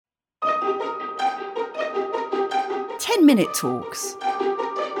10-Minute Talks,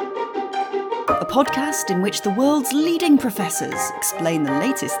 a podcast in which the world's leading professors explain the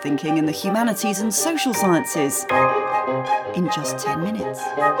latest thinking in the humanities and social sciences in just 10 minutes.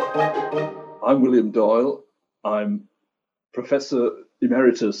 I'm William Doyle. I'm Professor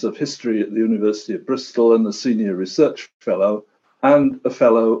Emeritus of History at the University of Bristol and a Senior Research Fellow and a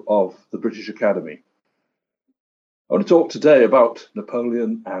Fellow of the British Academy. I want to talk today about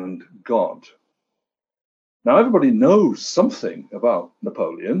Napoleon and God. Now, everybody knows something about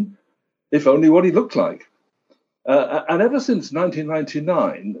Napoleon, if only what he looked like. And ever since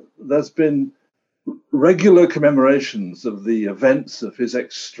 1999, there's been regular commemorations of the events of his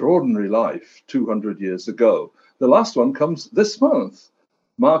extraordinary life 200 years ago. The last one comes this month,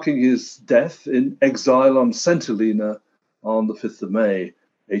 marking his death in exile on St. Helena on the 5th of May,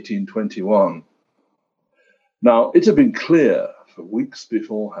 1821. Now, it had been clear for weeks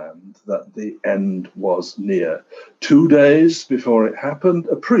beforehand that the end was near. 2 days before it happened,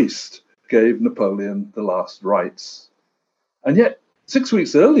 a priest gave Napoleon the last rites. And yet, 6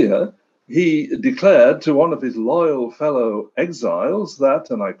 weeks earlier, he declared to one of his loyal fellow exiles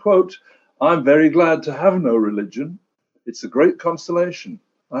that, and I quote, "I'm very glad to have no religion. It's a great consolation.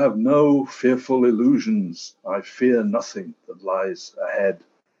 I have no fearful illusions. I fear nothing that lies ahead."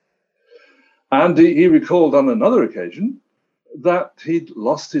 And he recalled on another occasion that he'd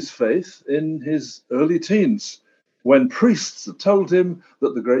lost his faith in his early teens when priests had told him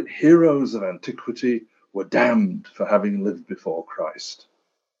that the great heroes of antiquity were damned for having lived before Christ.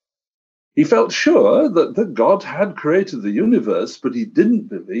 He felt sure that God had created the universe, but he didn't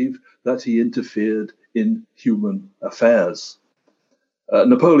believe that he interfered in human affairs.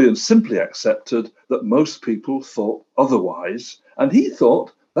 Napoleon simply accepted that most people thought otherwise, and he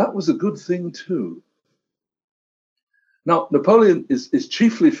thought that was a good thing too. Now, Napoleon is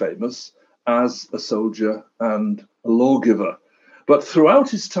chiefly famous as a soldier and a lawgiver, but throughout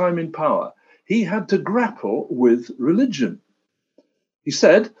his time in power, he had to grapple with religion. He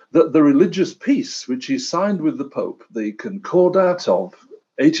said that the religious peace which he signed with the Pope, the Concordat of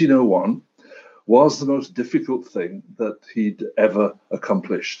 1801, was the most difficult thing that he'd ever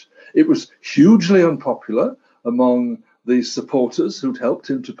accomplished. It was hugely unpopular among the supporters who'd helped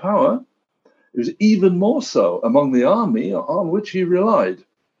him to power. It was even more so among the army on which he relied.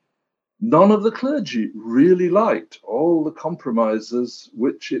 None of the clergy really liked all the compromises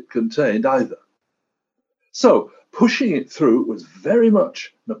which it contained either. So pushing it through was very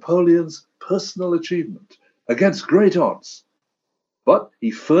much Napoleon's personal achievement against great odds. But he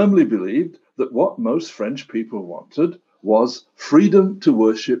firmly believed that what most French people wanted was freedom to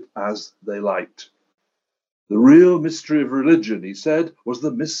worship as they liked. The real mystery of religion, he said, was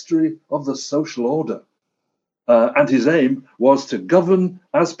the mystery of the social order. And his aim was to govern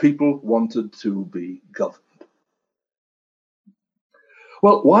as people wanted to be governed.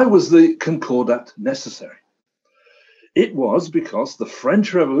 Well, why was the Concordat necessary? It was because the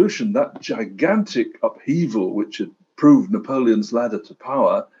French Revolution, that gigantic upheaval which had proved Napoleon's ladder to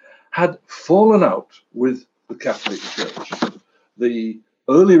power, had fallen out with the Catholic Church. The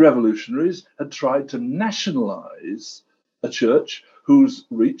early revolutionaries had tried to nationalize a church whose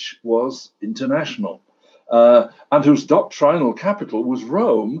reach was international and whose doctrinal capital was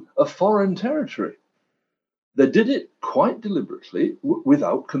Rome, a foreign territory. They did it quite deliberately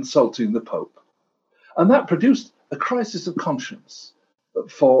without consulting the Pope. And that produced a crisis of conscience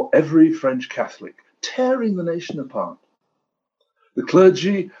for every French Catholic, tearing the nation apart. The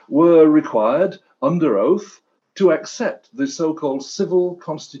clergy were required, under oath, to accept the so-called civil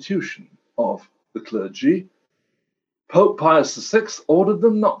constitution of the clergy. Pope Pius VI ordered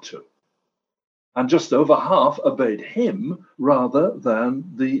them not to, and just over half obeyed him rather than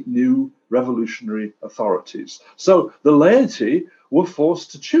the new revolutionary authorities. So the laity were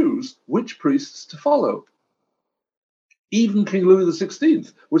forced to choose which priests to follow. Even King Louis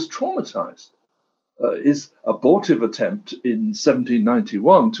XVI was traumatized. His abortive attempt in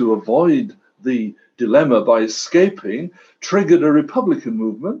 1791 to avoid the dilemma by escaping triggered a Republican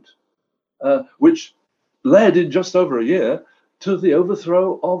movement, which led in just over a year to the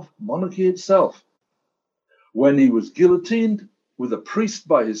overthrow of monarchy itself. When he was guillotined with a priest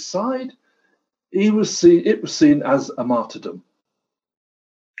by his side, it was seen as a martyrdom.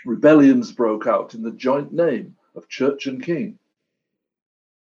 Rebellions broke out in the joint name of church and king.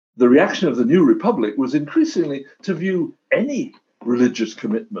 The reaction of the new republic was increasingly to view any religious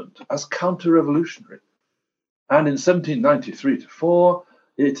commitment as counter-revolutionary. And in 1793-4,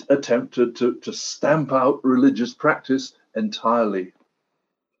 it attempted to stamp out religious practice entirely.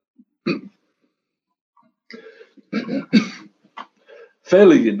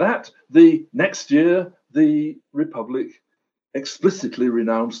 Failing in that, the next year, the Republic explicitly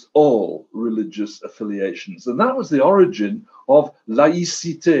renounced all religious affiliations. And that was the origin of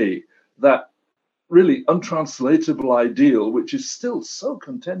laïcité, that really untranslatable ideal, which is still so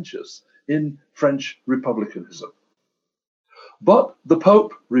contentious in French republicanism. But the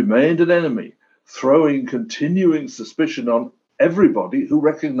Pope remained an enemy, throwing continuing suspicion on everybody who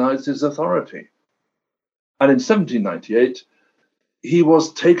recognized his authority. And in 1798, he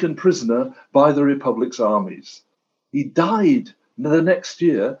was taken prisoner by the Republic's armies. He died the next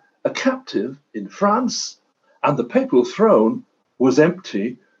year, a captive in France, and the papal throne was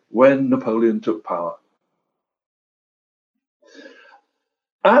empty when Napoleon took power.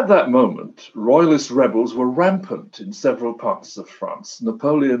 At that moment, royalist rebels were rampant in several parts of France.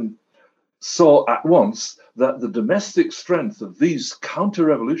 Napoleon saw at once that the domestic strength of these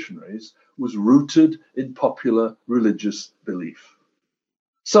counter-revolutionaries was rooted in popular religious belief.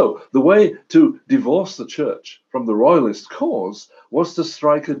 So the way to divorce the church from the royalist cause was to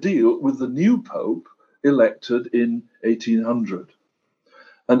strike a deal with the new pope elected in 1800.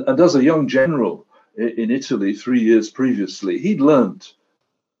 And as a young general in Italy 3 years previously, he'd learned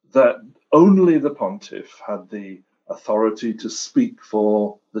that only the pontiff had the authority to speak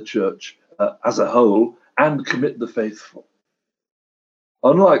for the church as a whole and commit the faithful.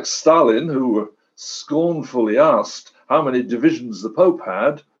 Unlike Stalin, who scornfully asked how many divisions the Pope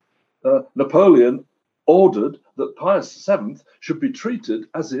had, Napoleon ordered that Pius VII should be treated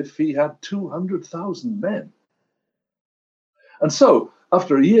as if he had 200,000 men. And so,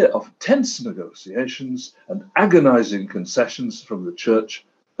 after a year of tense negotiations and agonizing concessions from the church,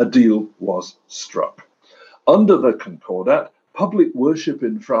 a deal was struck. Under the Concordat, public worship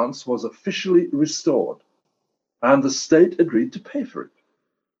in France was officially restored, and the state agreed to pay for it.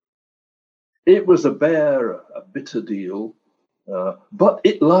 It was a bitter deal, but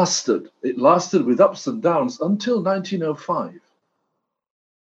it lasted. It lasted with ups and downs until 1905.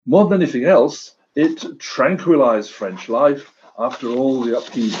 More than anything else, it tranquilized French life after all the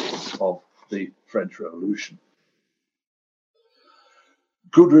upheavals of the French Revolution.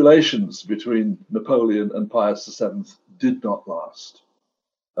 Good relations between Napoleon and Pius VII did not last.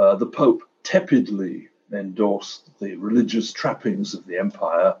 The Pope tepidly endorsed the religious trappings of the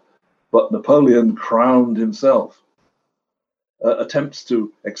empire, but Napoleon crowned himself. Attempts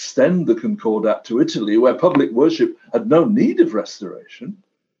to extend the Concordat to Italy, where public worship had no need of restoration,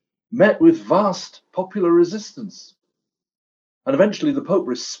 met with vast popular resistance. And eventually the Pope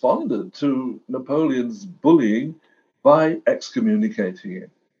responded to Napoleon's bullying by excommunicating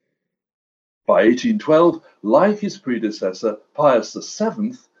him. By 1812, like his predecessor, Pius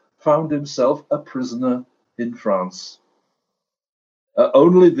VII found himself a prisoner in France.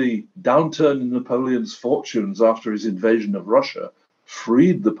 Only the downturn in Napoleon's fortunes after his invasion of Russia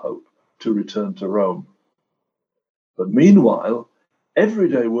freed the Pope to return to Rome. But meanwhile,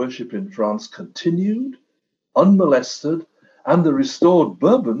 everyday worship in France continued, unmolested, and the restored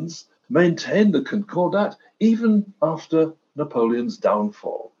Bourbons maintained the Concordat even after Napoleon's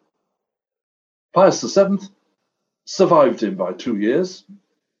downfall. Pius VII survived him by 2 years,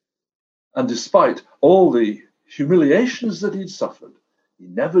 and despite all the humiliations that he'd suffered, he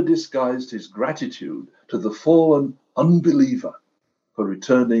never disguised his gratitude to the fallen unbeliever for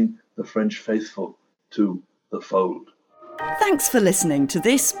returning the French faithful to the fold. Thanks for listening to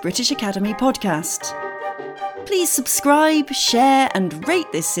this British Academy podcast. Please subscribe, share, and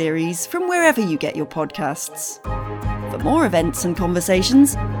rate this series from wherever you get your podcasts. For more events and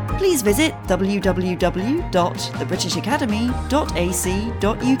conversations, please visit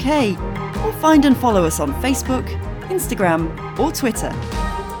www.thebritishacademy.ac.uk or find and follow us on Facebook, Instagram, or Twitter.